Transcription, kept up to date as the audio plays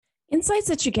Insights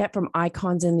that you get from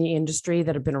icons in the industry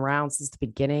that have been around since the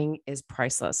beginning is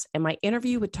priceless. And my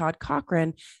interview with Todd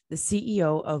Cochran, the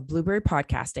CEO of Blueberry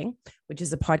Podcasting, which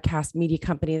is a podcast media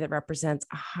company that represents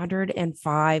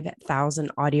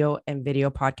 105,000 audio and video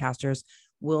podcasters,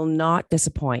 will not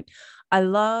disappoint. I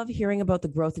love hearing about the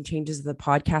growth and changes of the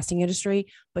podcasting industry,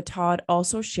 but Todd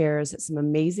also shares some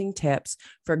amazing tips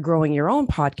for growing your own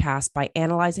podcast by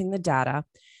analyzing the data,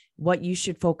 what you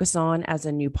should focus on as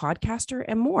a new podcaster,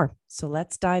 and more. So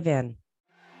let's dive in.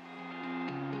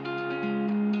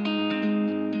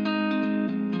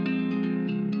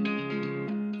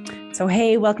 So,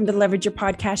 hey, welcome to the Leverage Your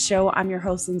Podcast Show. I'm your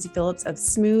host, Lindsay Phillips of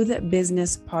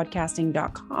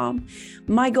smoothbusinesspodcasting.com.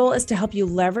 My goal is to help you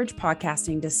leverage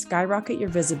podcasting to skyrocket your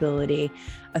visibility,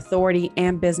 authority,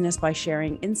 and business by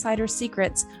sharing insider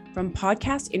secrets from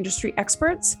podcast industry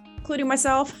experts, including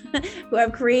myself, who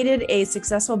have created a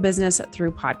successful business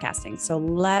through podcasting. So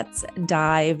let's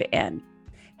dive in.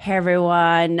 Hey,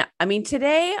 everyone.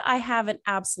 Today I have an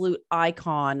absolute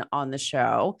icon on the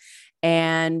show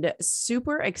and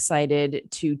super excited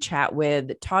to chat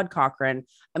with Todd Cochran.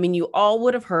 You all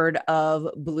would have heard of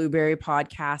Blueberry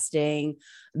Podcasting,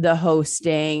 the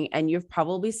hosting, and you've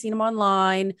probably seen him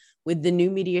online with the new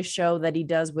media show that he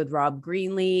does with Rob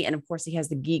Greenlee. And of course, he has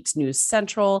the Geeks News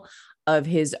Central of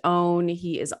his own.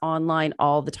 He is online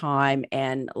all the time.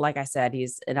 And like I said,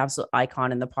 he's an absolute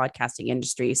icon in the podcasting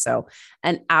industry. So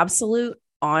an absolute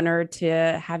honor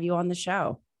to have you on the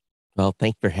show. Well,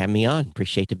 thanks for having me on.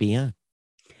 Appreciate to be on.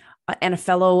 And a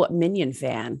fellow Minion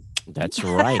fan. That's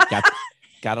right.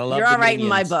 Gotta love. You're all right in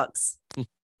my books.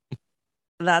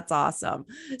 That's awesome.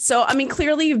 So,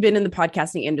 clearly you've been in the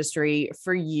podcasting industry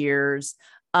for years.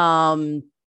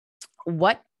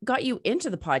 What got you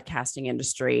into the podcasting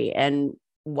industry, and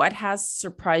what has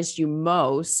surprised you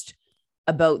most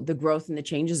about the growth and the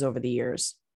changes over the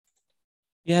years?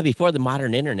 Yeah, before the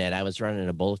modern internet, I was running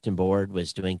a bulletin board,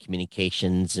 was doing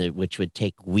communications, which would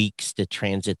take weeks to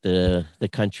transit the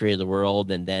country or the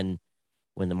world. And then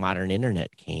when the modern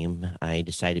internet came, I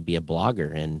decided to be a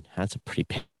blogger, and that's a pretty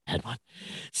bad one.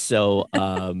 So,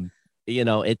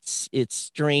 it's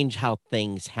strange how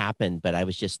things happen, but I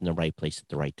was just in the right place at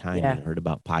the right time. Yeah. And I heard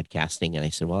about podcasting, and I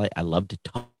said, well, I love to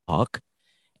talk.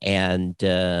 And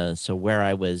so where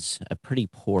I was a pretty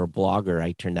poor blogger,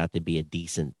 I turned out to be a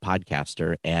decent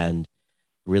podcaster, and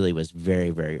really was very,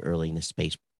 very early in the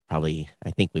space. Probably, I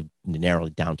think we've narrowed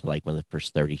it down to like one of the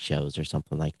first 30 shows or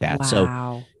something like that. Wow.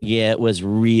 So yeah, it was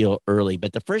real early.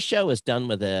 But the first show was done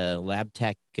with a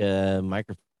Labtech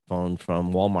microphone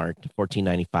from Walmart,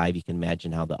 $14.95. You can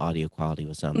imagine how the audio quality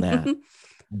was on that.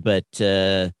 But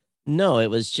no, it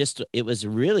was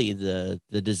really the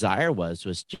desire was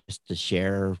just to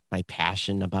share my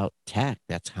passion about tech.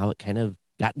 That's how it kind of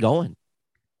got going.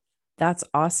 That's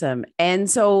awesome. And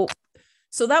so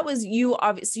that was you,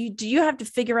 obviously. Do you have to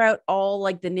figure out all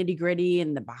like the nitty gritty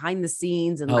and the behind the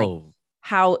scenes and like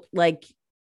how, like,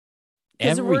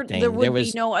 because there would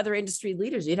be no other industry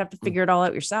leaders. You'd have to figure it all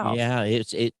out yourself. Yeah,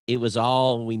 it was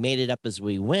all, we made it up as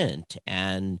we went,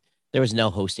 and there was no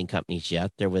hosting companies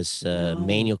yet. There was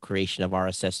manual creation of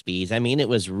RSS feeds. It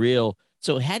was real.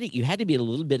 So you had to be a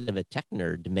little bit of a tech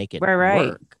nerd to make it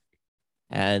work.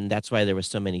 And that's why there were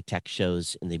so many tech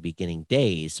shows in the beginning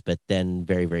days. But then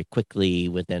very, very quickly,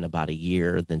 within about a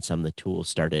year, then some of the tools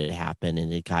started to happen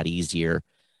and it got easier.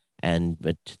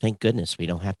 But thank goodness we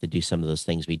don't have to do some of those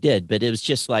things we did. But it was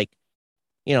just like,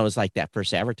 it was like that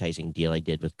first advertising deal I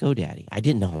did with GoDaddy. I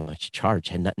didn't know how much to charge.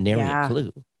 I had nary a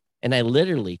clue. And I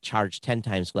literally charged 10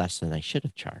 times less than I should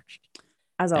have charged.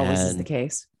 As always is the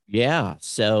case. Yeah.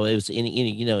 So it was,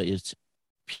 it's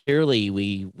purely,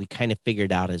 we kind of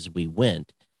figured out as we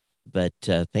went. But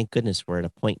thank goodness we're at a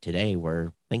point today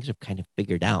where things have kind of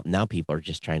figured out. Now people are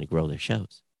just trying to grow their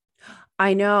shows.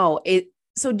 I know it.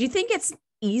 So do you think it's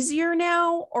easier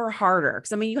now or harder?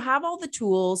 Because you have all the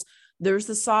tools, there's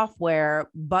the software,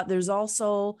 but there's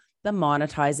also the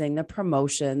monetizing, the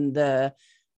promotion, the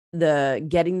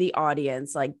getting the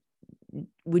audience. Like,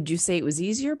 would you say it was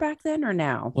easier back then or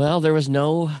now? Well, there was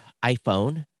no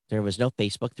iPhone, there was no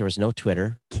Facebook, there was no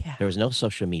Twitter, there was no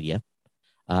social media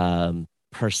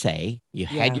per se. You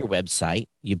had your website,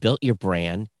 you built your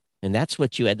brand, and that's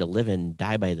what you had to live and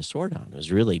die by the sword on. It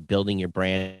was really building your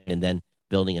brand and then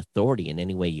building authority in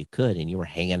any way you could. And you were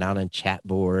hanging out on chat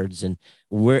boards and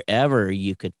wherever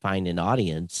you could find an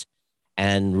audience.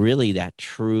 And really that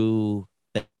true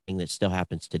that still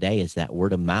happens today is that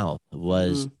word of mouth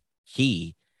was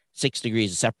key. 6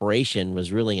 degrees of separation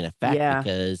was really in effect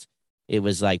because it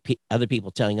was like other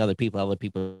people telling other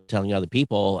people telling other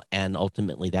people. And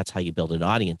ultimately that's how you build an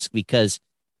audience, because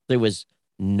there was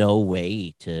no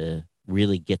way to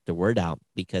really get the word out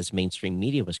because mainstream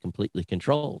media was completely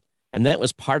controlled. And that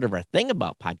was part of our thing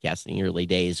about podcasting in the early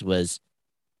days was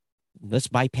let's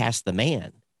bypass the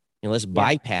man. Let's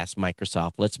bypass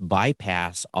Microsoft. Let's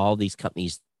bypass all these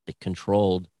companies that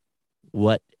controlled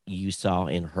what you saw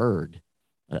and heard,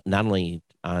 not only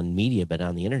on media, but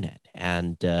on the internet.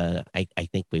 And I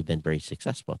think we've been very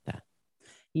successful at that.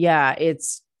 Yeah,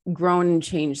 it's grown and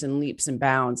changed in leaps and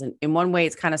bounds. And in one way,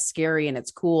 it's kind of scary and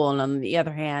it's cool. And on the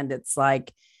other hand, it's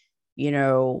like,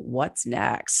 what's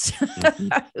next? Mm-hmm.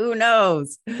 Who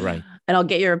knows? Right. And I'll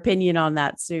get your opinion on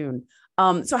that soon.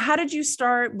 So how did you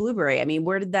start Blubrry? I mean,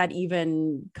 where did that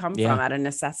even come from? Out of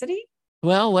necessity?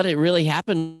 Well, what it really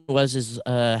happened was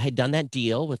I had done that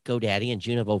deal with GoDaddy in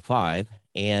June of 2005.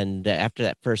 And after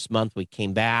that first month, we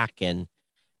came back and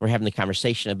we're having the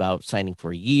conversation about signing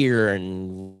for a year.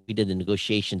 And we did the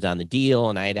negotiations on the deal.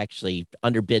 And I had actually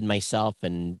underbid myself.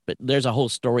 But there's a whole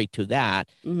story to that.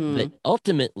 Mm-hmm. But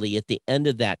ultimately, at the end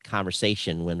of that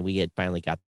conversation, when we had finally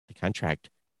got the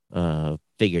contract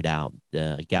figured out,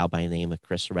 a gal by the name of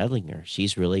Chris Redlinger,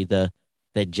 she's really the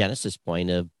genesis point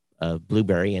of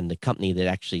Blubrry and the company that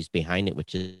actually is behind it,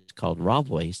 which is called Raw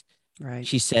Voice. Right.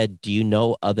 She said, do you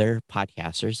know other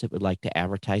podcasters that would like to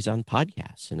advertise on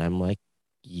podcasts? And I'm like,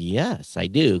 yes, I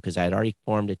do. Because I had already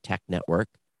formed a tech network.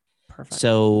 Perfect.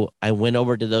 So I went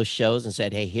over to those shows and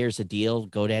said, hey, here's the deal.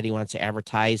 GoDaddy wants to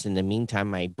advertise. In the meantime,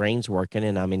 my brain's working.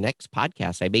 And on my next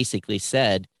podcast, I basically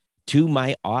said to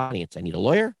my audience, I need a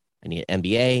lawyer, I need an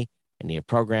MBA, I need a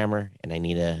programmer, and I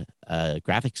need a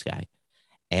graphics guy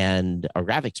and a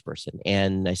graphics person.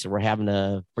 And I said, we're having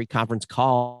a free conference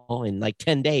call in like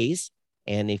 10 days.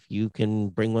 And if you can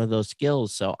bring one of those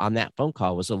skills. So on that phone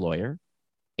call was a lawyer,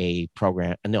 a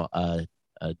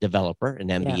developer, an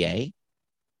MBA,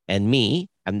 and me.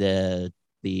 I'm the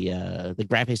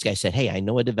graphics guy. Said, hey, I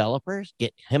know a developer,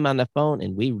 get him on the phone.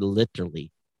 And we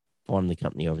literally formed the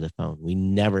company over the phone. We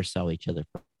never saw each other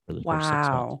for the first 6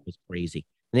 months. It was crazy.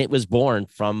 And it was born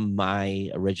from my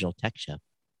original tech show.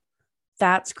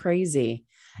 That's crazy.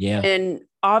 Yeah. And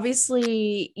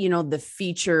obviously, the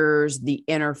features, the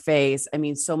interface, I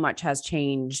mean, so much has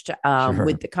changed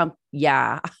with the company.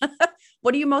 Yeah.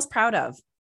 What are you most proud of?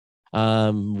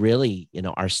 Really,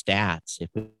 our stats, if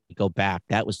we go back,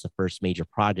 that was the first major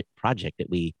project that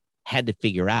we had to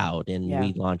figure out. And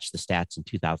we launched the stats in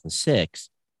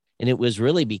 2006. And it was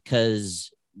really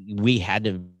because we had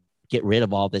to get rid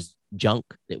of all this junk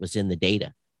that was in the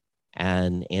data.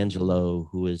 And Angelo,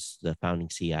 who is the founding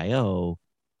CIO,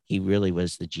 he really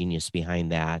was the genius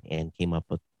behind that and came up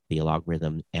with the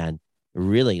algorithm. And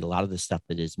really, a lot of the stuff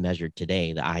that is measured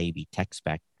today, the IAB tech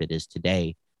spec that is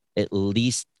today, at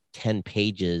least 10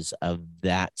 pages of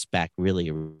that spec really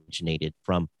originated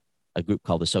from a group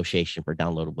called Association for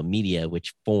Downloadable Media,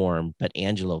 which formed, but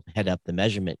Angelo headed up the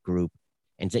measurement group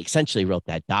and essentially wrote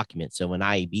that document. So when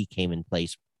IAB came in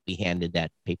place, we handed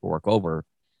that paperwork over.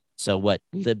 So what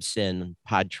Libsyn,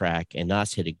 Podtrac, and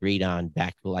us had agreed on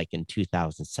back like in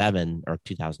 2007 or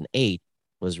 2008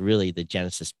 was really the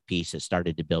genesis piece that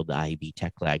started to build the IAB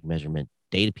tech lag measurement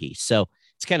data piece. So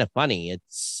it's kind of funny.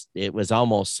 It was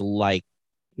almost like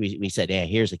we said, yeah,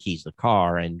 here's the keys to the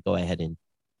car and go ahead and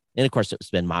of course it's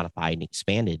been modified and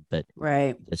expanded, but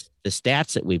the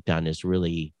stats that we've done is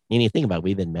really, and you think about it,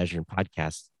 we've been measuring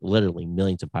podcasts, literally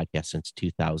millions of podcasts since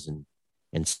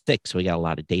 2006. So we got a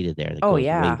lot of data there that goes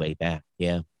way, way back.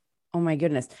 Yeah. Oh my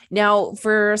goodness. Now,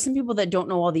 for some people that don't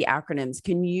know all the acronyms,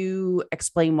 can you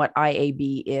explain what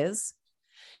IAB is?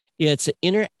 Yeah, it's an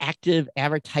Interactive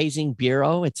Advertising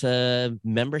Bureau. It's a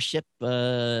membership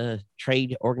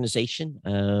trade organization.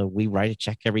 We write a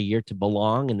check every year to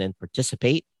belong and then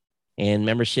participate. And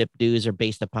membership dues are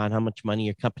based upon how much money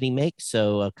your company makes.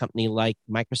 So a company like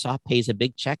Microsoft pays a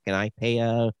big check and I pay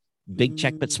a big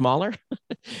check, but smaller.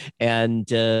 And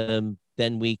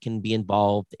then we can be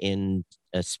involved in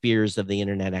spheres of the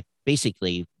internet,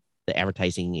 basically the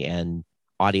advertising and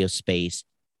audio space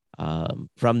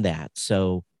from that.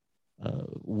 So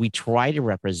we try to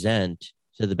represent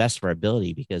to the best of our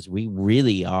ability because we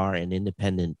really are an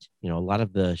independent, a lot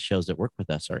of the shows that work with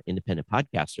us are independent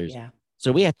podcasters. Yeah.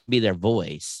 So we have to be their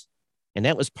voice. And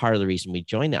that was part of the reason we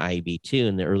joined the IAB too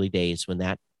in the early days when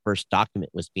that first document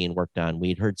was being worked on.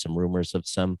 We'd heard some rumors of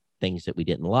some things that we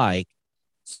didn't like.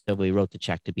 So we wrote the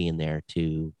check to be in there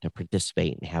to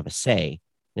participate and have a say.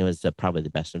 And it was probably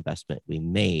the best investment we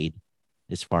made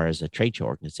as far as a trade show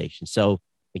organization. So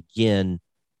again,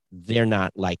 they're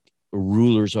not like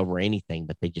rulers over anything,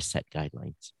 but they just set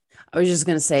guidelines. I was just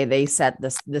going to say they set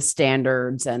the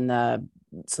standards and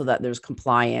so that there's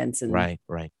compliance and right.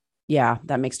 Yeah,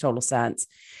 that makes total sense.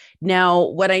 Now,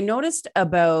 what I noticed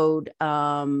about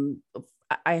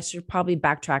I should probably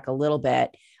backtrack a little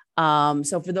bit.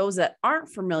 So for those that aren't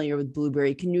familiar with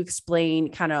Blubrry, can you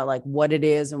explain kind of like what it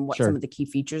is and what some Sure. of the key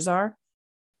features are?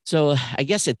 So I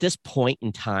guess at this point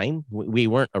in time, we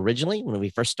weren't originally, when we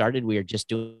first started, we were just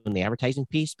doing the advertising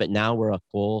piece, but now we're a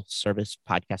full service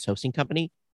podcast hosting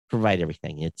company, provide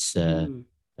everything. It's Mm,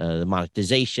 the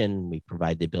monetization. We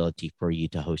provide the ability for you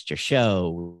to host your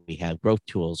show. We have growth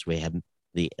tools. We have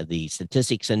the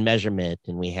statistics and measurement,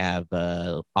 and we have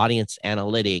audience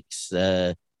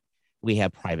analytics. We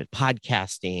have private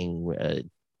podcasting,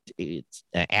 it's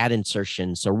ad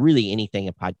insertion. So really anything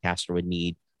a podcaster would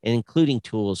need, and including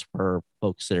tools for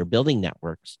folks that are building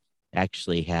networks,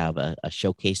 actually have a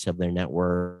showcase of their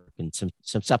network and some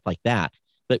stuff like that.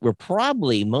 But we're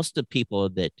probably, most of the people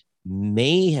that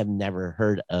may have never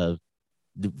heard of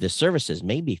the services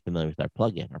may be familiar with our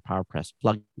plugin. Our PowerPress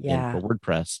plugin yeah, for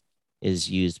WordPress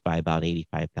is used by about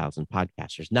 85,000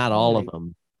 podcasters.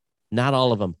 totally. Not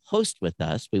all of them host with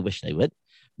us. We wish they would,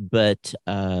 but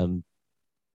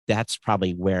that's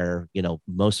probably where,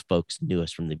 most folks knew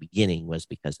us from the beginning, was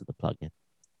because of the plugin.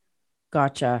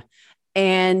 Gotcha.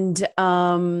 And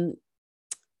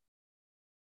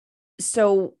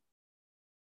so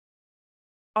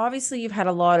obviously you've had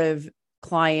a lot of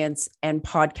clients and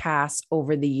podcasts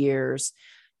over the years.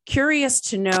 Curious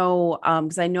to know,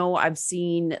 because I know I've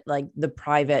seen like the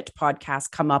private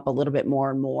podcast come up a little bit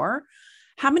more and more.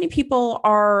 How many people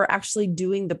are actually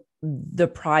doing the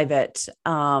private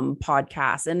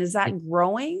podcast, and is It, that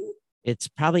growing? it's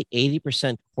probably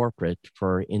 80% corporate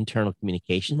for internal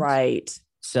communications. Right.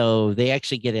 So they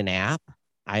actually get an app,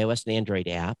 iOS and Android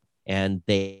app, and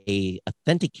they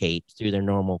authenticate through their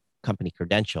normal company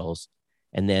credentials.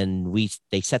 And then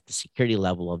they set the security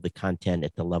level of the content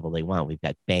at the level they want. We've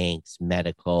got banks,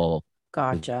 medical,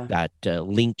 we've Gotcha. got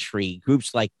Linktree,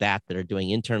 groups like that that are doing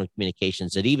internal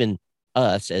communications that even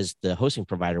us as the hosting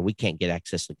provider, we can't get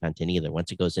access to the content either.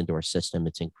 Once it goes into our system,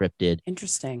 it's encrypted.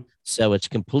 Interesting. So it's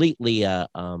completely a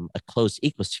closed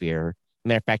ecosphere.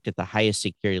 Matter of fact, at the highest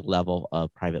security level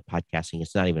of private podcasting,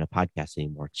 it's not even a podcast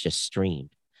anymore. It's just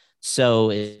streamed. So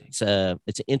it's an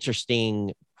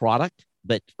interesting product,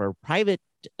 but for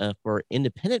for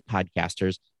independent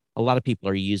podcasters, a lot of people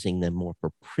are using them more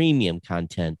for premium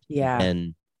content Yeah.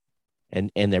 than,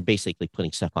 and they're basically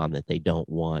putting stuff on that they don't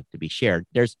want to be shared.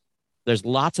 There's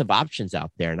lots of options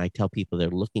out there, and I tell people they're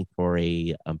looking for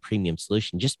a premium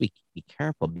solution. Just be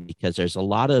careful, because there's a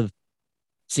lot of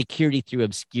security through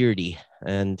obscurity,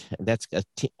 and that's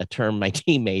a term my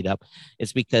team made up.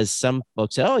 It's because some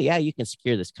folks say, "Oh yeah, you can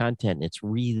secure this content," and it's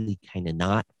really kind of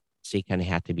not. So you kind of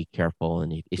have to be careful,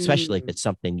 and especially if Mm, it's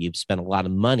something you've spent a lot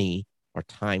of money or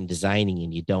time designing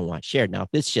and you don't want shared. Now, if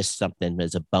it's just something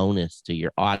as a bonus to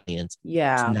your audience, it's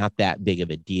yeah. not that big of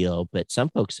a deal. But some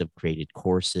folks have created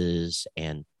courses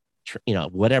and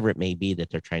whatever it may be that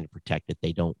they're trying to protect, that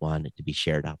they don't want it to be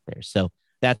shared out there. So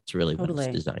that's really what it's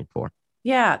Totally. designed for.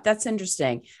 Yeah, that's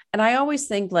interesting. And I always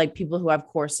think like people who have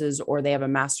courses or they have a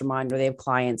mastermind or they have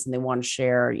clients and they want to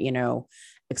share,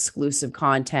 exclusive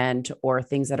content or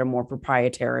things that are more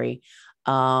proprietary.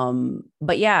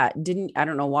 But yeah, I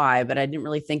don't know why, but I didn't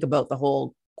really think about the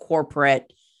whole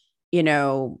corporate,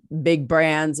 big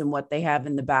brands and what they have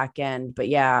in the back end. But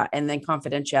yeah, and then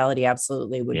confidentiality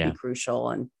absolutely would be Yeah. crucial,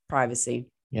 and privacy.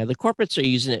 Yeah, the corporates are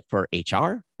using it for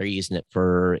HR. They're using it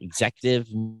for executive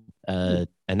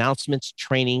announcements,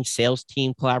 training, sales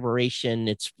team collaboration.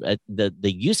 It's the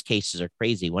use cases are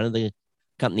crazy. One of the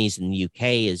companies in the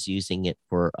UK is using it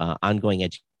for ongoing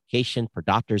education for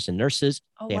doctors and nurses.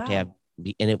 Oh, They have to have, wow.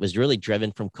 and it was really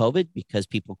driven from COVID because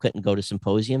people couldn't go to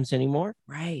symposiums anymore.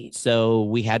 Right. So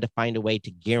we had to find a way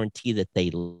to guarantee that they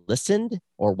listened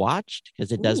or watched,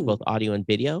 because it does both Ooh, audio and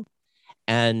video.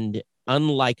 And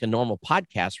unlike a normal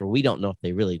podcast where we don't know if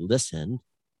they really listened,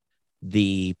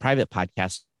 the private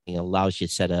podcasting allows you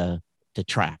to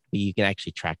track. You can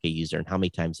actually track a user and how many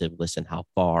times they've listened, how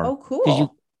far. oh, Because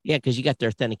cool. you got their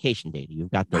authentication data, you've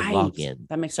got their Right. login,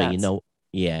 That makes so sense.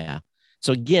 yeah.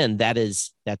 So again,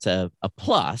 that's a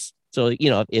plus. So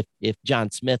if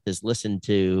John Smith has listened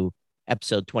to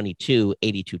episode 22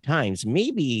 82 times,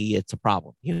 maybe it's a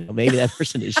problem. Maybe that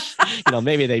person is,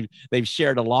 maybe they've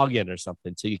shared a login or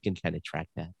something, so you can kind of track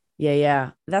that. Yeah,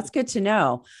 yeah. That's good to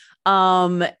know.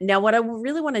 Now what I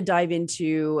really want to dive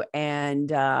into and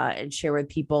share with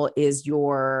people is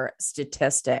your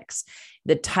statistics,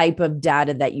 the type of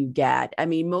data that you get. I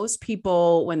mean, most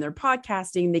people when they're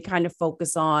podcasting, they kind of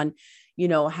focus on,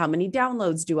 how many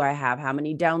downloads do I have? How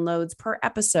many downloads per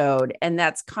episode? And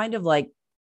that's kind of like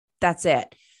that's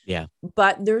it. Yeah.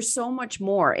 But there's so much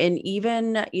more. And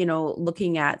even,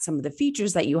 looking at some of the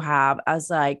features that you have, I was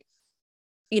like,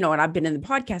 and I've been in the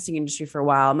podcasting industry for a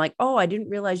while. I'm like, oh, I didn't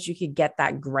realize you could get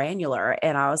that granular.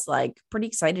 And I was like pretty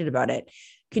excited about it.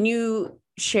 Can you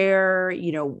share,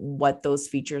 what those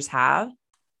features have?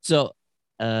 So,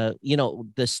 the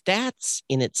stats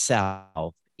in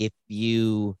itself, if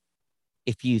you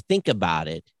think about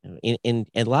it, and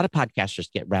a lot of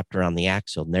podcasters get wrapped around the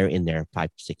axle and they're in there 5,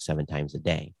 6, 7 times a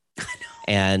day.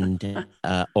 And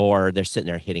or they're sitting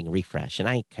there hitting refresh. And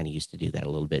I kind of used to do that a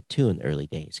little bit too in the early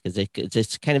days because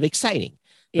it's kind of exciting.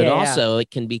 But Yeah. also it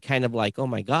can be kind of like, oh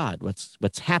my God,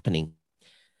 what's happening?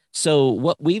 So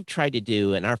what we've tried to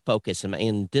do and our focus,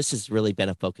 and this has really been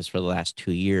a focus for the last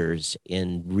 2 years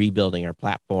in rebuilding our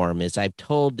platform, is I've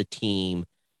told the team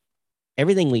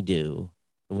everything we do,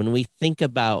 when we think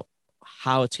about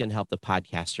how it's going to help the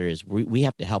podcasters, we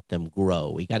have to help them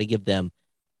grow. We got to give them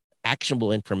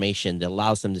actionable information that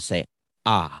allows them to say,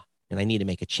 and I need to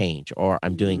make a change, or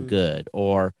I'm doing good,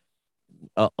 or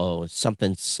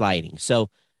something's sliding. So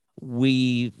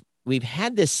we've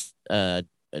had this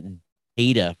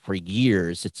data for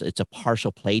years. It's a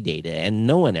partial play data, and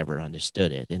no one ever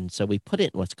understood it. And so we put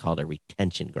it in what's called a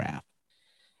retention graph.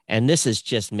 And this has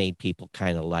just made people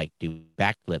kind of like do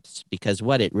backflips, because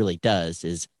what it really does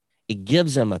is it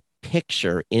gives them a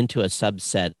picture into a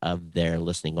subset of their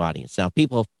listening audience. Now,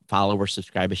 people follow or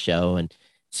subscribe a show, and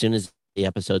as soon as the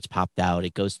episode's popped out,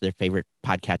 it goes to their favorite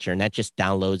podcatcher, and that just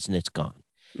downloads and it's gone.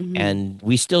 And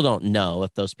we still don't know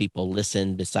if those people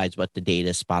listen, besides what the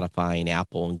data, Spotify and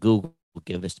Apple and Google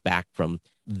give us back from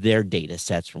their data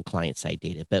sets from client side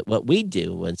data. But what we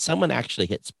do when someone actually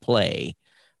hits play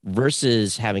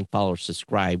versus having followers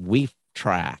subscribe, we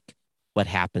track what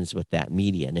happens with that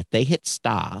media. And if they hit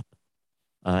stop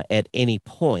at any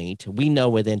point, we know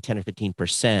within 10 or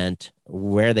 15%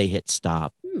 where they hit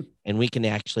stop. And we can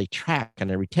actually track on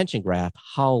a retention graph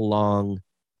how long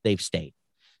they've stayed.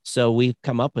 So we've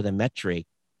come up with a metric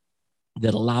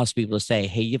that allows people to say,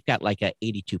 hey, you've got like a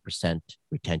 82%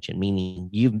 retention,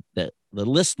 meaning the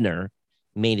listener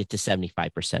made it to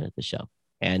 75% of the show.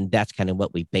 And that's kind of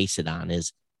what we base it on,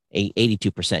 is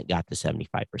 82% got to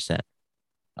 75%.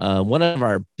 One of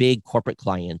our big corporate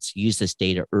clients used this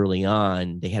data early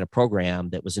on. They had a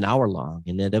program that was an hour long,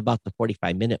 and at about the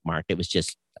 45-minute mark, it was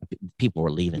just people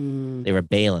were leaving. They were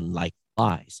bailing like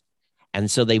flies. And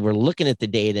so they were looking at the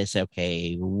data and said,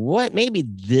 okay, maybe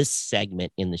this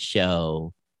segment in the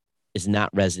show is not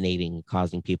resonating,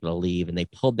 causing people to leave. And they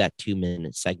pulled that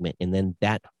 2-minute segment. And then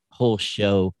that whole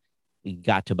show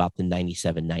got to about the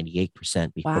 97,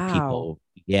 98% before people.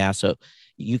 Yeah. So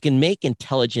you can make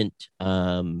intelligent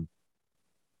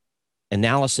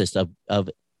analysis of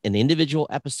an individual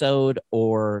episode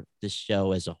or the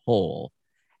show as a whole.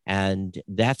 And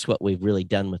that's what we've really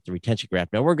done with the retention graph.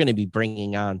 Now we're going to be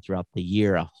bringing on throughout the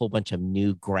year a whole bunch of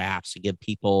new graphs to give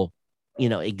people,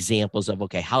 examples of,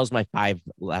 okay, how's my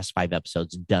last 5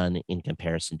 episodes done in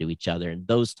comparison to each other, and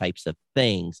those types of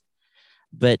things.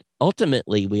 But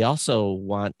ultimately, we also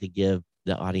want to give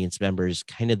the audience members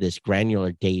kind of this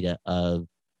granular data of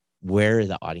where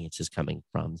the audience is coming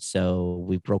from. So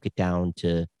we broke it down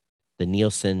to the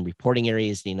Nielsen reporting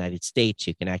areas in the United States.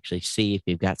 You can actually see if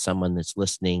you've got someone that's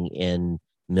listening in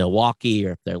Milwaukee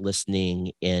or if they're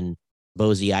listening in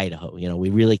Boise, Idaho. We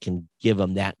really can give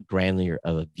them that granular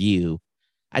of a view.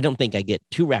 I don't think I get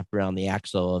too wrapped around the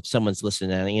axle if someone's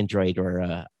listening on Android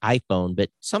or iPhone, but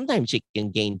sometimes you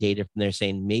can gain data from there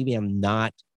saying, maybe I'm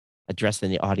not addressing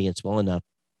the audience well enough.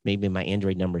 Maybe my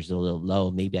Android number is a little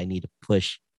low. Maybe I need to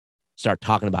start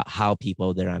talking about how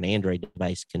people that are on Android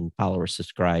device can follow or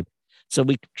subscribe. So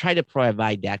we try to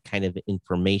provide that kind of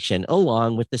information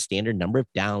along with the standard number of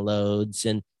downloads.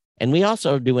 And we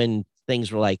also are doing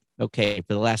things where, like, okay,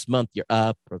 for the last month you're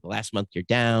up, or the last month you're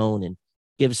down, and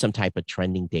give some type of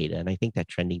trending data. And I think that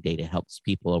trending data helps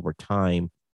people over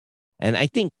time. And I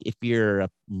think if you're a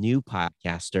new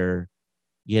podcaster,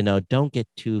 don't get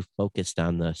too focused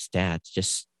on the stats,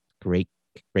 just great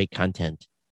content.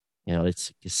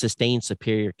 It's sustained,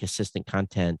 superior, consistent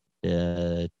content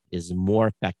is more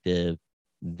effective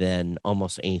than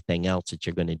almost anything else that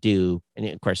you're going to do. And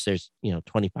of course, there's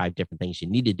 25 different things you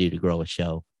need to do to grow a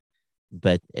show,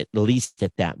 but at least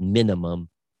at that minimum,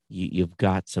 you've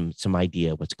got some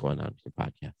idea what's going on with your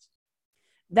podcast.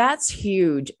 That's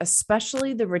huge,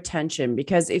 especially the retention,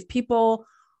 because if people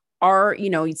are,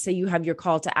 you'd say you have your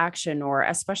call to action, or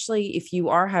especially if you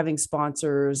are having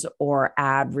sponsors or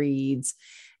ad reads,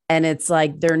 and it's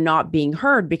like they're not being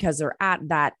heard because they're at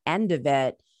that end of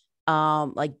it.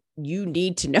 Like, you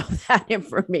need to know that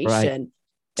information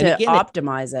to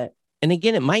optimize it. And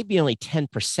again, it might be only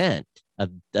 10%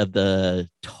 of the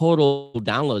total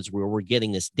downloads where we're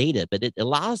getting this data, but it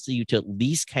allows you to at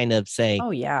least kind of say,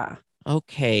 oh yeah,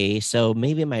 okay, so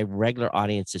maybe my regular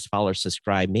audience is follow or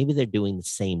subscribe. Maybe they're doing the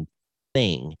same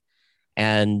thing.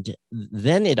 And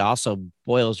then it also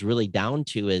boils really down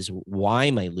to is why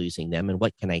am I losing them and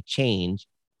what can I change?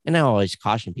 And I always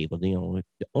caution people,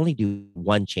 only do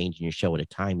one change in your show at a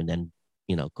time and then,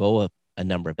 go a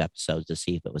number of episodes to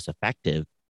see if it was effective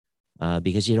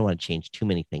because you don't want to change too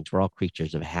many things. We're all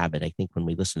creatures of habit. I think when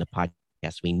we listen to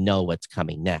podcasts, we know what's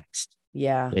coming next.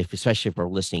 Yeah. Especially if we're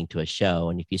listening to a show.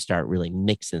 And if you start really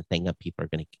mixing the thing up, people are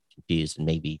going to get confused and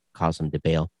maybe cause them to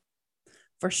bail.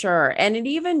 For sure. And it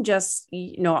even just,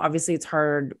 obviously it's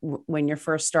hard when you're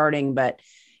first starting, but,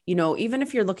 even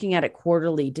if you're looking at it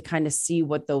quarterly to kind of see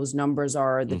what those numbers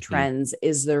are, the trends,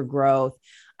 is there growth?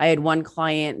 I had one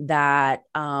client that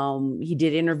he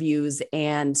did interviews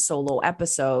and solo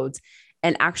episodes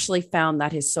and actually found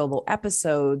that his solo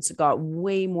episodes got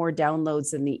way more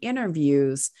downloads than the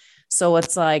interviews. So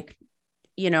it's like,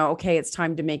 okay, it's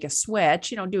time to make a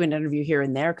switch, do an interview here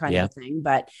and there kind of a thing.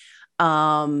 But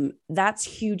that's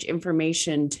huge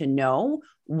information to know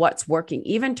what's working,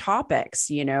 even topics,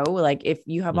 like if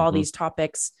you have all these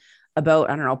topics about,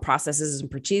 I don't know, processes and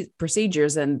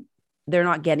procedures, and they're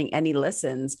not getting any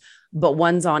listens, but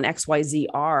one's on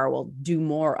XYZR, will do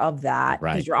more of that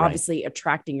because you're obviously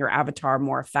attracting your avatar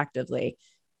more effectively.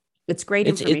 It's great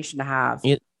information to have.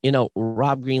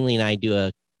 Rob Greenlee and I do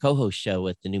a co-host show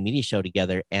with the New Media Show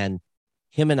together, and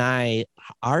him and I,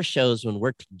 our shows when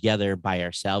we're together by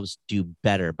ourselves do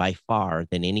better by far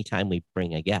than anytime we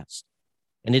bring a guest.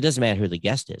 And it doesn't matter who the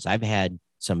guest is. I've had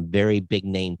some very big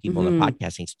name people in the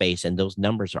podcasting space, and those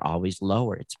numbers are always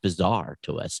lower. It's bizarre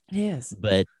to us. It is.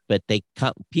 But they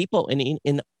come people,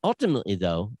 and ultimately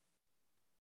though,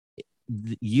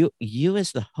 you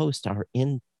as the host are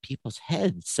in people's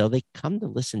heads, so they come to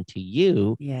listen to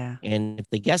you. Yeah. And if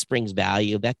the guest brings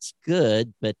value, that's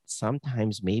good, but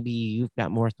sometimes maybe you've got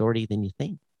more authority than you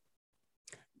think.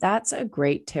 That's a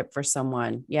great tip for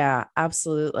someone. Yeah,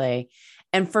 absolutely.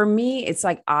 And for me, it's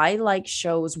like I like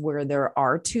shows where there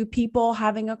are two people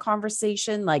having a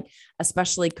conversation, like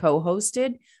especially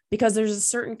co-hosted, because there's a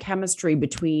certain chemistry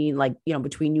between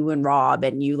between you and Rob,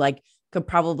 and you could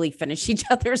probably finish each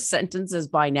other's sentences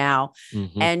by now.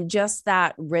 And just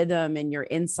that rhythm and your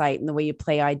insight and the way you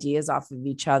play ideas off of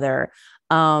each other.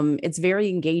 It's very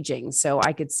engaging. So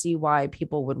I could see why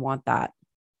people would want that.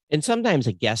 And sometimes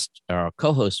a guest or a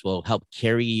co-host will help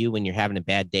carry you when you're having a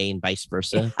bad day and vice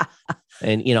versa.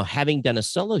 And, having done a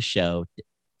solo show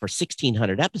for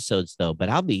 1,600 episodes though, but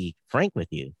I'll be frank with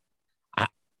you,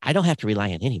 I don't have to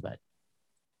rely on anybody.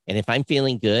 And if I'm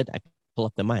feeling good, I pull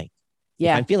up the mic.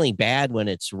 Yeah. If I'm feeling bad when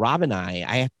it's Rob and I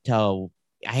have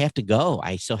to go.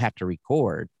 I still have to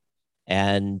record.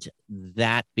 And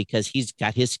that because he's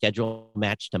got his schedule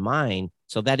matched to mine.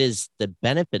 So that is the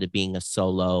benefit of being a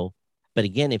solo. But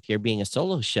again, if you're being a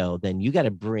solo show, then you got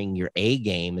to bring your A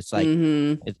game. It's like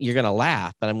you're going to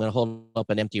laugh, but I'm going to hold up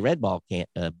an empty Red Bull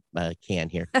can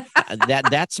here.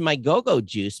 That's my go-go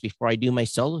juice before I do my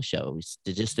solo shows,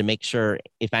 just to make sure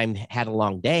if I'm had a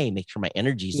long day, make sure my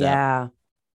energy's up,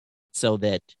 so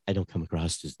that I don't come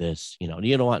across as this. You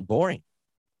don't want boring.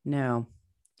 No,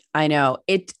 I know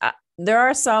it. There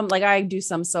are some, I do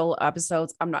some solo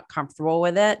episodes. I'm not comfortable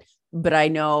with it, but I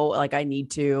know I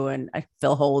need to, and I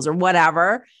fill holes or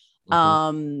whatever.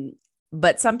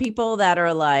 But some people that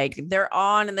are they're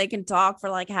on and they can talk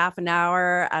for half an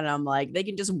hour, and I'm they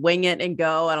can just wing it and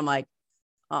go. And I'm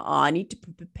I need to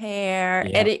prepare.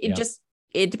 And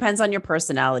it depends on your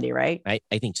personality, right? I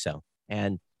think so.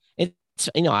 And it's,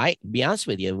 I be honest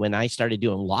with you, when I started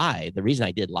doing live, the reason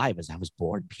I did live is I was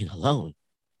bored being alone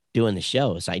doing the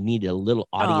shows. I needed a little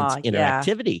audience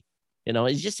interactivity.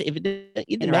 It's just, if it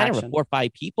didn't matter with 4 or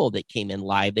 5 people that came in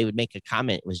live, they would make a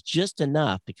comment. It was just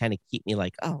enough to kind of keep me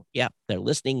oh, yeah, they're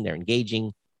listening, they're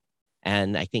engaging.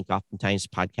 And I think oftentimes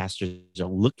podcasters are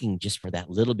looking just for that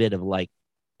little bit of when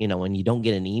you don't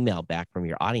get an email back from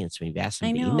your audience, when you've asked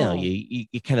them to email you,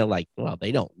 you kind of well,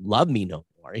 they don't love me no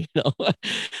more,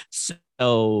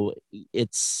 So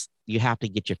you have to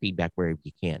get your feedback wherever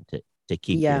you can to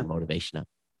keep your motivation up.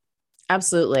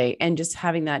 Absolutely. And just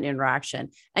having that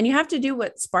interaction, and you have to do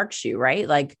what sparks you, right?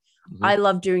 I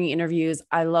love doing interviews.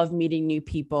 I love meeting new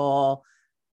people.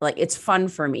 It's fun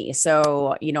for me.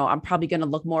 So, I'm probably going to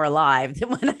look more alive than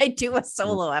when I do a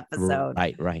solo episode.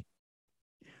 Right.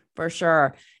 For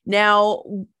sure. Now,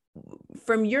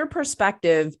 from your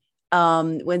perspective,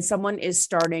 when someone is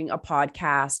starting a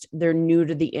podcast, they're new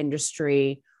to the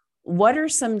industry, what are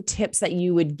some tips that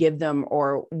you would give them,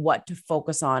 or what to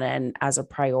focus on and as a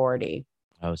priority?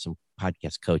 Oh, some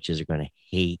podcast coaches are going to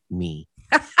hate me.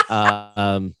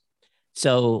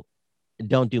 So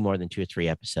don't do more than 2 or 3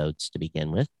 episodes to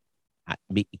begin with.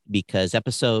 because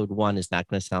episode 1 is not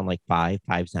going to sound like 5,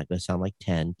 5 is not going to sound like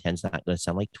 10, 10 is not going to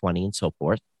sound like 20, and so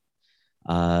forth.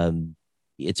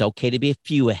 It's okay to be a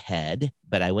few ahead,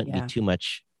 but I wouldn't be too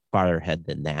much farther ahead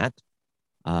than that.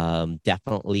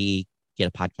 Definitely get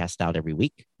a podcast out every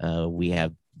week. We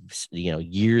have,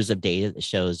 years of data that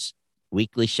shows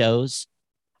weekly shows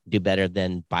do better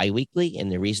than bi-weekly.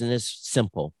 And the reason is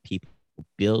simple. People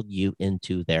build you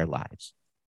into their lives.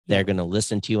 They're going to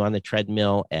listen to you on the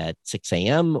treadmill at 6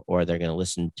 a.m. or they're going to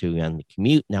listen to you on the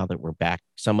commute now that we're back.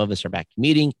 Some of us are back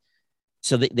commuting.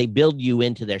 So they build you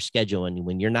into their schedule. And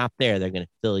when you're not there, they're going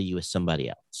to fill you with somebody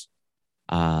else.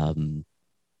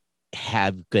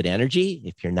 Have good energy.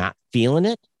 If you're not feeling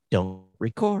it, don't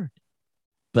record,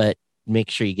 but make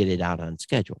sure you get it out on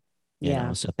schedule. You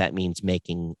know, so if that means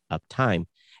making up time.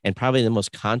 And probably the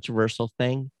most controversial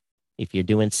thing, if you're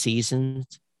doing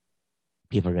seasons,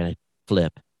 people are going to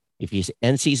flip. If you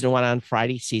end season 1 on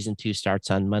Friday, season 2 starts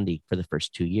on Monday for the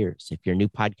first 2 years. If you're a new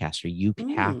podcaster, you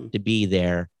have to be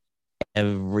there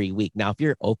every week. Now, if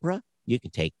you're Oprah, you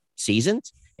can take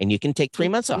seasons and you can take 3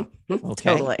 months off. Okay.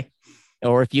 Totally.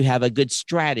 Or if you have a good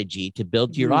strategy to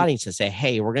build your audience and say,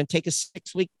 hey, we're going to take a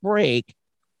 6-week break,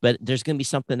 but there's going to be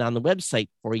something on the website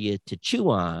for you to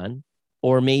chew on,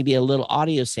 or maybe a little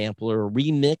audio sample or a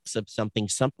remix of something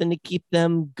to keep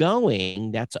them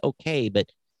going. That's okay.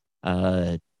 But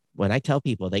when I tell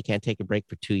people they can't take a break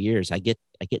for 2 years, I get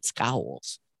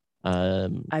scowls.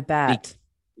 I bet.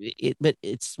 But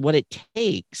it's what it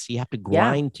takes. You have to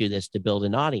grind through this to build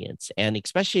an audience. And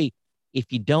especially if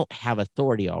you don't have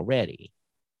authority already.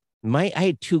 I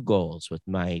had 2 goals with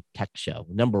my tech show.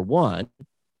 Number 1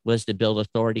 was to build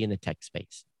authority in the tech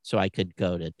space, so I could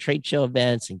go to trade show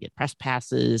events and get press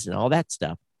passes and all that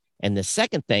stuff. And the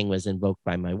second thing was invoked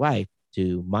by my wife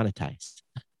to monetize.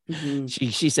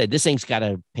 She said, this thing's got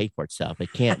to pay for itself.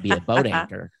 It can't be a boat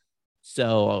anchor.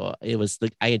 So it was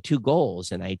I had 2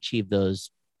 goals and I achieved those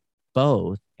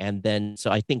both. And then, so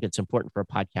I think it's important for a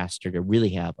podcaster to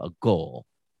really have a goal.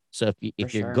 So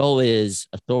if your goal is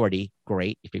authority,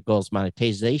 great. If your goal is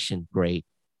monetization, great.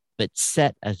 But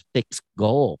set a fixed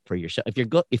goal for your show. If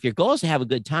your goal is to have a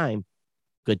good time,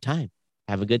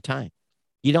 have a good time.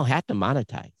 You don't have to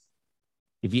monetize.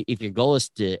 If your goal is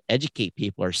to educate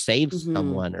people or save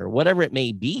someone or whatever it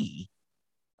may be,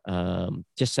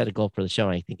 just set a goal for the show.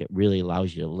 And I think it really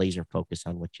allows you to laser focus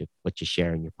on what you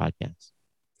share in your podcast.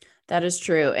 That is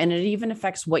true. And it even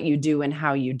affects what you do and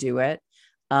how you do it.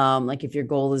 Like if your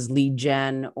goal is lead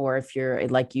gen, or if you're,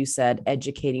 like you said,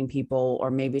 educating people,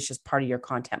 or maybe it's just part of your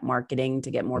content marketing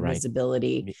to get more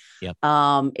visibility. Yep.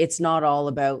 It's not all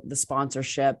about the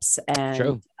sponsorships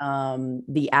and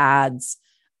the ads.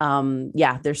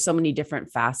 There's so many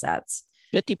different facets.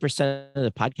 50% of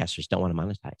the podcasters don't want to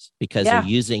monetize because they're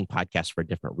using podcasts for a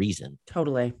different reason.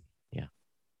 Totally. Yeah.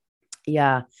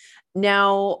 Yeah.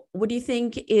 Now, what do you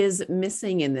think is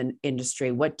missing in the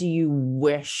industry? What do you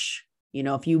wish,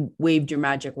 if you waved your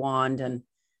magic wand? And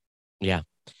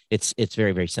it's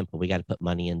very, very simple. We got to put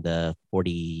money in the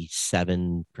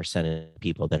 47% of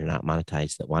people that are not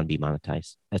monetized that want to be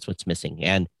monetized. That's what's missing.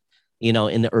 And,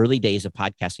 in the early days of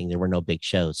podcasting, there were no big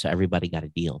shows. So everybody got a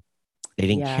deal. They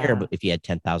didn't care if you had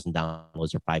 10,000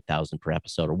 downloads or 5,000 per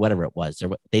episode or whatever it was.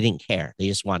 They didn't care. They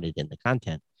just wanted in the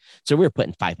content. So we were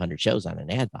putting 500 shows on an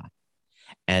ad bot.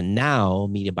 And now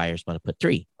media buyers want to put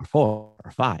 3 or 4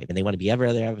 or 5, and they want to be every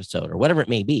other episode or whatever it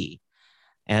may be.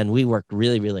 And we worked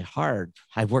really, really hard.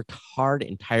 I've worked hard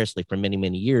and tirelessly for many,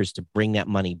 many years to bring that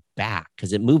money back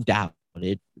because it moved out.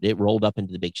 It rolled up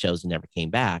into the big shows and never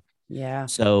came back. Yeah.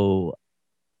 So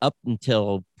up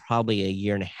until probably a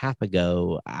year and a half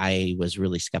ago, I was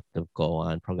really skeptical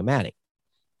on programmatic.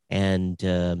 And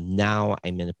now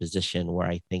I'm in a position where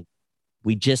I think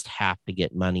we just have to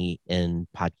get money in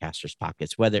podcasters'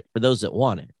 pockets, whether for those that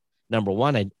want it. Number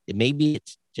 1, maybe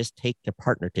it's just take their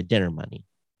partner to dinner money.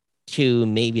 2,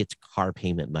 maybe it's car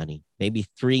payment money. Maybe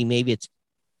 3, maybe it's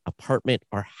apartment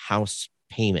or house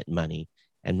payment money.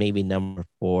 And maybe number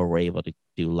 4, we're able to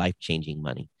do life-changing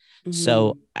money.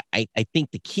 So I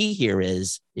think the key here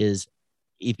is if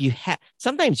you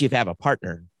sometimes you have a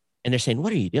partner and they're saying,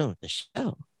 what are you doing with the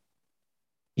show?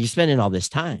 You're spending all this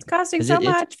time. It's costing so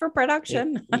much for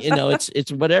production.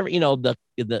 It's whatever,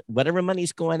 the whatever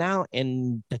money's going out,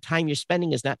 and the time you're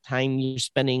spending is not time you're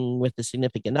spending with a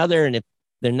significant other. And if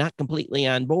they're not completely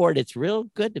on board, it's real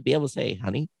good to be able to say,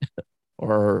 honey,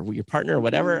 or your partner or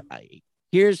whatever,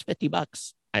 here's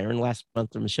 $50 I earned last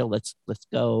month from the show. Let's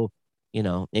go,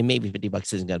 and maybe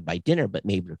 $50 isn't going to buy dinner, but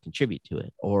maybe it'll contribute to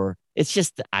it. Or it's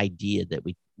just the idea that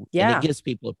and it gives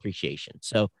people appreciation.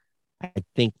 So I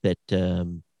think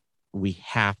that we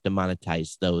have to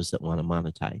monetize those that want to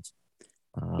monetize.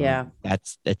 Yeah.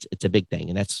 It's a big thing.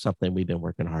 And that's something we've been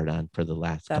working hard on for the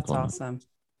last That's couple of months. awesome.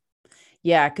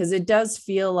 Yeah, because it does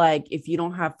feel like if you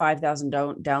don't have 5,000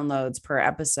 downloads per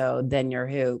episode, then you're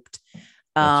hooped.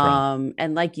 That's right.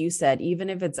 And like you said, even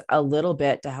if it's a little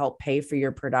bit to help pay for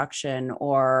your production,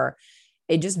 or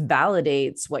it just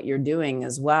validates what you're doing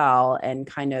as well and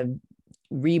kind of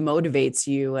remotivates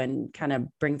you and kind of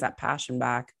brings that passion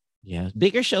back. Yeah.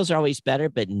 Bigger shows are always better,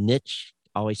 but niche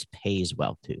always pays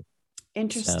well too. So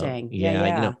Interesting. Yeah,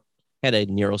 yeah, yeah. had a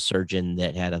neurosurgeon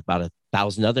that had about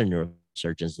 1,000 other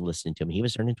neurosurgeons listening to him. He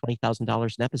was earning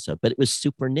 $20,000 an episode, but it was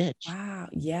super niche. Wow.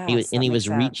 Yes, And that he makes was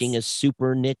reaching sense. a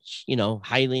super niche,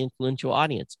 highly influential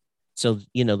audience. So,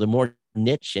 the more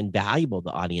niche and valuable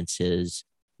the audience is,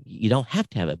 you don't have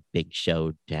to have a big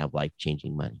show to have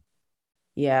life-changing money.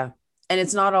 Yeah. And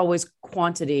it's not always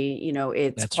quantity,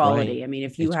 it's That's right. quality. I mean,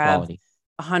 if you It's have quality.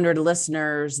 100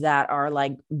 listeners that are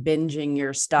like binging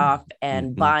your stuff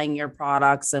and Mm-hmm. buying your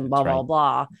products and blah, That's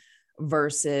blah, right. blah,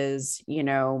 versus,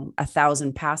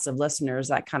 1,000 passive listeners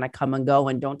that kind of come and go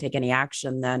and don't take any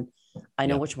action, then I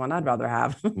know Yep. which one I'd rather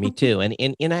have. Me too.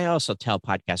 And I also tell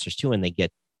podcasters too, when they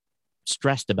get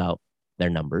stressed about their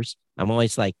numbers, I'm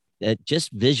always like,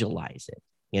 just visualize it.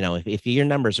 If your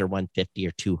numbers are 150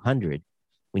 or 200,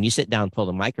 when you sit down, pull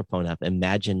the microphone up,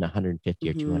 imagine 150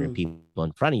 or 200 Mhm. people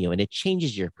in front of you, and it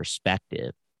changes your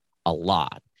perspective a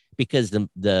lot. Because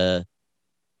the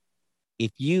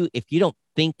if you don't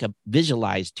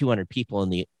visualize 200 people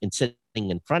in sitting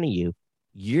in front of you,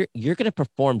 you're going to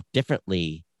perform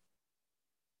differently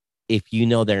if you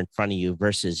know they're in front of you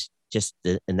versus just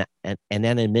an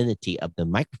anonymity of the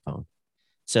microphone.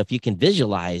 So if you can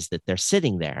visualize that they're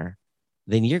sitting there,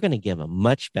 then you're going to give a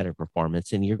much better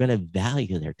performance and you're going to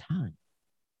value their time.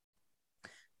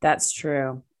 That's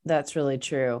true. That's really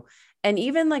true. And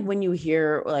even like when you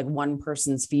hear like one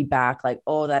person's feedback, like,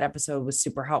 oh, that episode was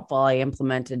super helpful, I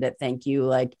implemented it, thank you.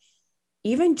 Like,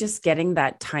 even just getting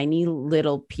that tiny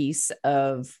little piece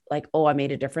of like, oh, I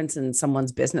made a difference in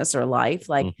someone's business or life,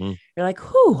 like, Mm-hmm. you're like,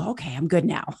 whew, okay, I'm good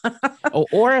now.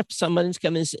 Or if someone's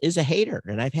coming is a hater,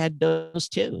 and I've had those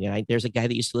too. There's a guy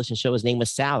that used to listen to the show. His name was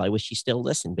Sal. I wish he still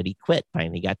listened, but he quit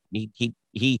finally.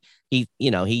 He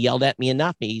yelled at me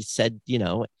enough. He said,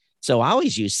 so I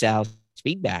always use Sal's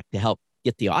feedback to help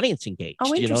get the audience Oh, engaged.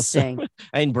 So interesting.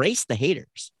 I embrace the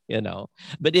haters.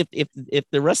 But if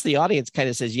the rest of the audience kind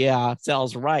of says, yeah,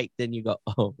 Sal's right, then you go,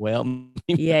 oh well,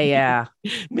 Yeah, yeah.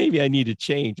 maybe I need to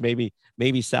change.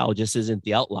 Maybe Sal just isn't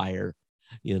the outlier.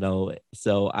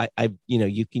 So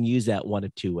you can use that one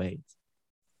of two ways.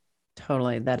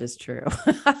 Totally. That is true.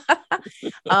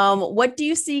 What do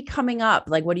you see coming up?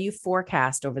 Like, what do you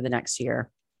forecast over the next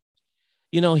year?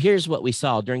 Here's what we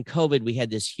saw during COVID. We had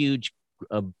this huge,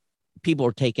 people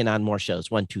were taking on more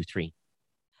shows, 1, 2, 3,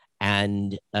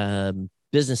 and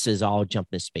businesses all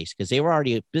jumped in space because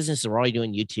businesses were already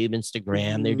doing YouTube,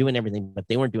 Instagram, they're Mhm. doing everything, but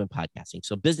they weren't doing podcasting.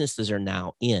 So businesses are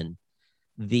now in.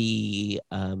 The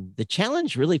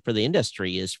challenge really for the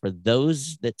industry is for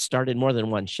those that started more than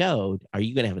one show, are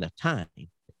you going to have enough time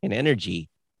and energy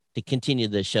to continue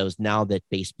the shows now that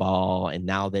baseball and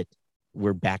now that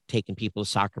we're back taking people to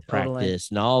soccer Totally. practice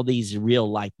and all these real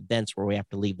life events where we have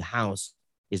to leave the house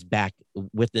is back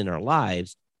within our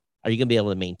lives? Are you going to be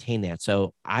able to maintain that?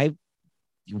 So I've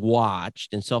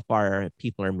watched, and so far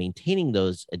people are maintaining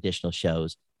those additional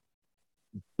shows.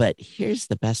 But here's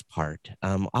the best part.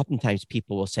 Oftentimes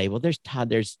people will say, well, there's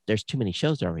too many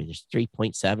shows already. There's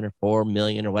 3.7 or 4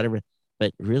 million or whatever.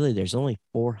 But really, there's only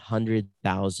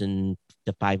 400,000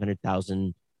 to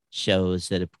 500,000 shows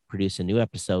that have produced a new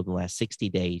episode in the last 60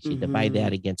 days. You divide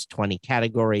that Mhm. against 20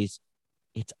 categories,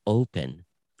 it's open.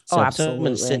 Oh, So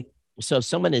absolutely. if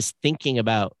someone is thinking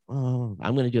about, oh,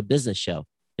 I'm going to do a business show,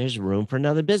 there's room for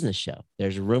another business show.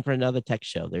 There's room for another tech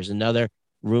show. There's another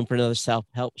room for another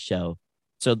self-help show.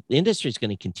 So the industry is going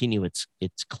to continue its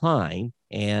climb.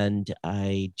 And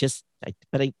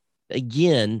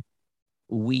again,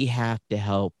 we have to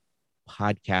help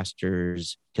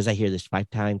podcasters, because I hear this 5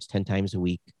 times, 10 times a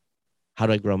week. How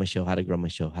do I grow my show? How to grow my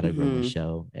show? How to grow my Mhm.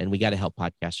 show? And we got to help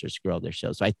podcasters grow their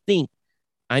show. So I think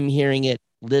I'm hearing it.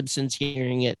 Libsyn's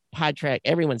hearing it. Podtrac,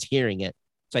 everyone's hearing it.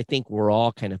 So I think we're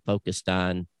all kind of focused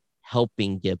on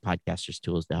helping give podcasters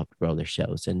tools to help grow their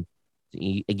shows. And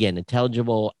again,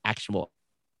 intelligible, actionable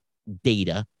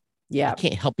data. I Yeah.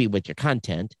 can't help you with your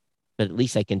content, but at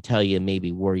least I can tell you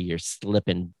maybe where you're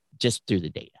slipping just through the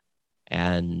data.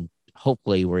 And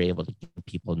hopefully we're able to give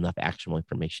people enough actionable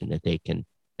information that they can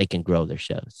grow their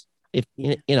shows. If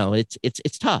Yeah.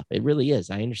 it's tough. It really is.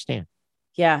 I understand.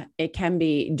 Yeah, it can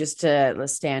be just to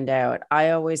stand out.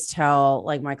 I always tell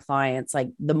like my clients, like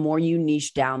the more you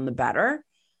niche down, the better.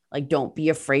 Like, don't be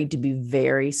afraid to be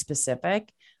very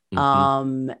specific.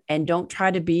 Mhm. And don't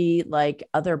try to be like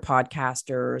other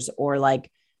podcasters, or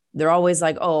like, they're always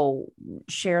like, oh,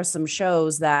 share some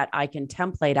shows that I can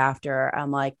template after.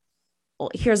 I'm like, well,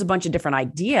 here's a bunch of different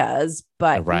ideas,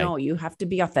 but Right. no, you have to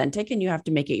be authentic and you have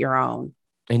to make it your own.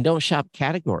 And don't shop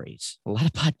categories. A lot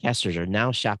of podcasters are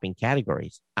now shopping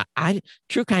categories.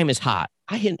 True crime is hot.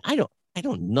 I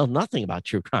don't know nothing about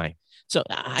true crime. So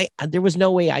there was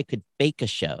no way I could fake a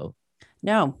show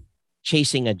No.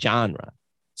 chasing a genre.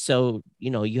 So,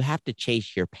 you have to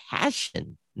chase your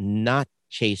passion, not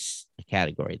chase a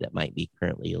category that might be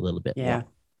currently a little bit Yeah. low.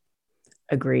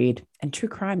 Agreed. And true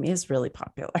crime is really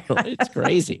popular. It's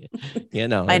crazy, I and,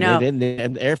 know.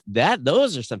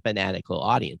 those are some fanatical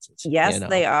audiences, Yes,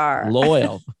 they are.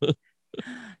 loyal.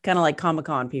 Kind of like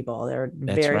Comic-Con people. They're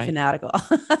That's very right. fanatical.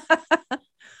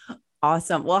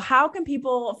 Awesome. Well, how can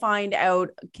people find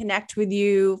out, connect with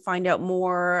you, find out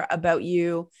more about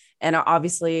you, and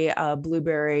obviously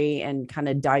Blueberry, and kind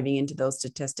of diving into those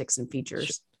statistics and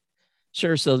features?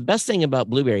 Sure. So the best thing about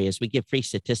Blueberry is we give free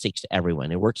statistics to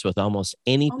everyone. It works with almost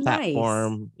any Oh, nice.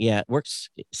 platform. Yeah, it works.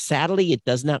 Sadly, it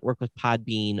does not work with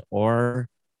Podbean or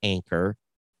Anchor,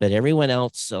 but everyone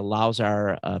else allows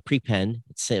our prepend.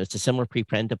 It's a similar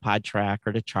prepend to PodTrack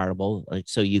or to Chartable,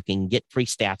 so you can get free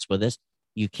stats with us.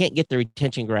 You can't get the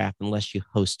retention graph unless you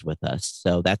host with us.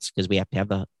 So that's because we have to have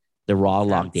the raw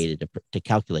Makes log sense. data to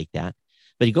calculate that.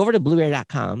 But you go over to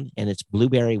blueberry.com, and it's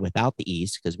Blueberry without the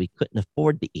E's because we couldn't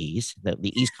afford the E's. The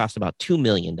E's cost about $2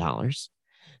 million.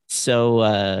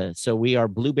 So we are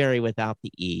Blueberry without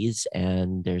the E's,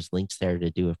 and there's links there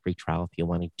to do a free trial if you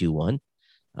want to do one.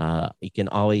 You can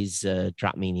always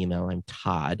drop me an email. I'm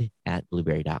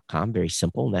Todd@blueberry.com. Very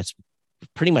simple. And that's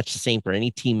pretty much the same for any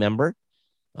team member.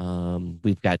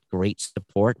 We've got great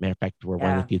support. Matter of fact, we're one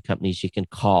of the Yeah. few companies you can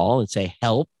call and say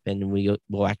help, and we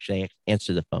will actually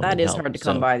answer the phone That and is help. hard to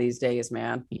come So by these days,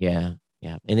 man. yeah,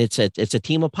 yeah, and it's a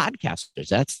team of podcasters.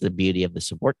 That's the beauty of the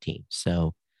support team.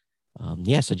 So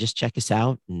yeah, so just check us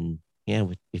out, and yeah,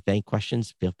 if any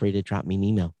questions, feel free to drop me an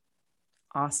email.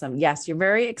 Awesome. Yes, you're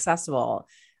very accessible.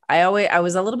 I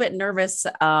was a little bit nervous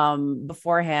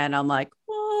beforehand. I'm like,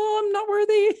 oh, I'm not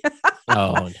worthy.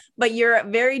 Oh, But you're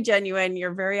very genuine,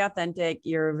 you're very authentic,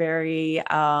 you're very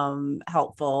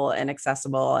helpful and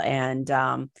accessible. And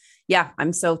yeah,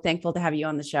 I'm so thankful to have you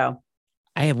on the show.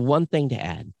 I have one thing to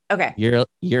add. Okay. You're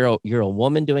a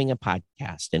woman doing a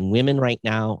podcast, and women right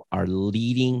now are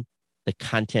leading the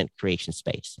content creation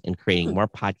space and creating more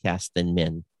podcasts than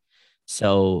men.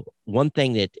 So one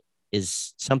thing that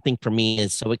is something for me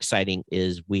is so exciting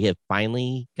is we have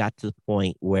finally got to the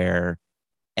point where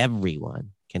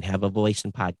everyone can have a voice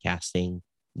in podcasting.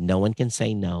 No one can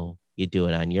say no. You do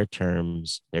it on your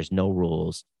terms. There's no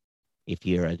rules. If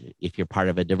you're part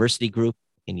of a diversity group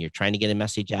and you're trying to get a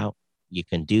message out, you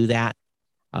can do that.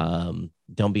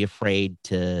 Don't be afraid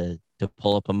to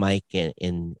pull up a mic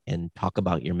and talk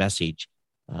about your message,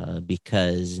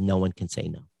 because no one can say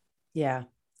no. Yeah.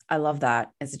 I love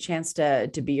that. It's a chance to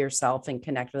be yourself and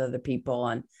connect with other people.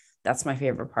 And that's my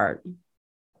favorite part.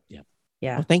 Yeah.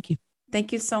 Yeah. Well, thank you.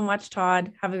 Thank you so much,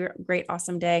 Todd. Have a great,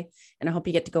 awesome day. And I hope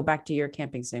you get to go back to your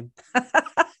camping soon.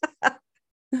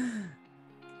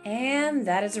 And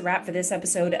that is a wrap for this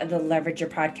episode of the Leverage Your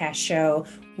Podcast Show.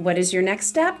 What is your next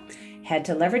step? Head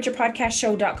to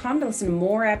leverageyourpodcastshow.com to listen to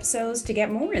more episodes to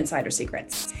get more insider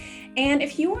secrets. And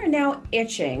if you are now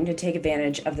itching to take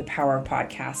advantage of the power of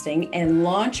podcasting and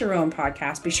launch your own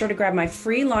podcast, be sure to grab my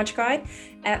free launch guide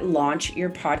at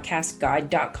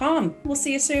launchyourpodcastguide.com. We'll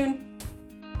see you soon.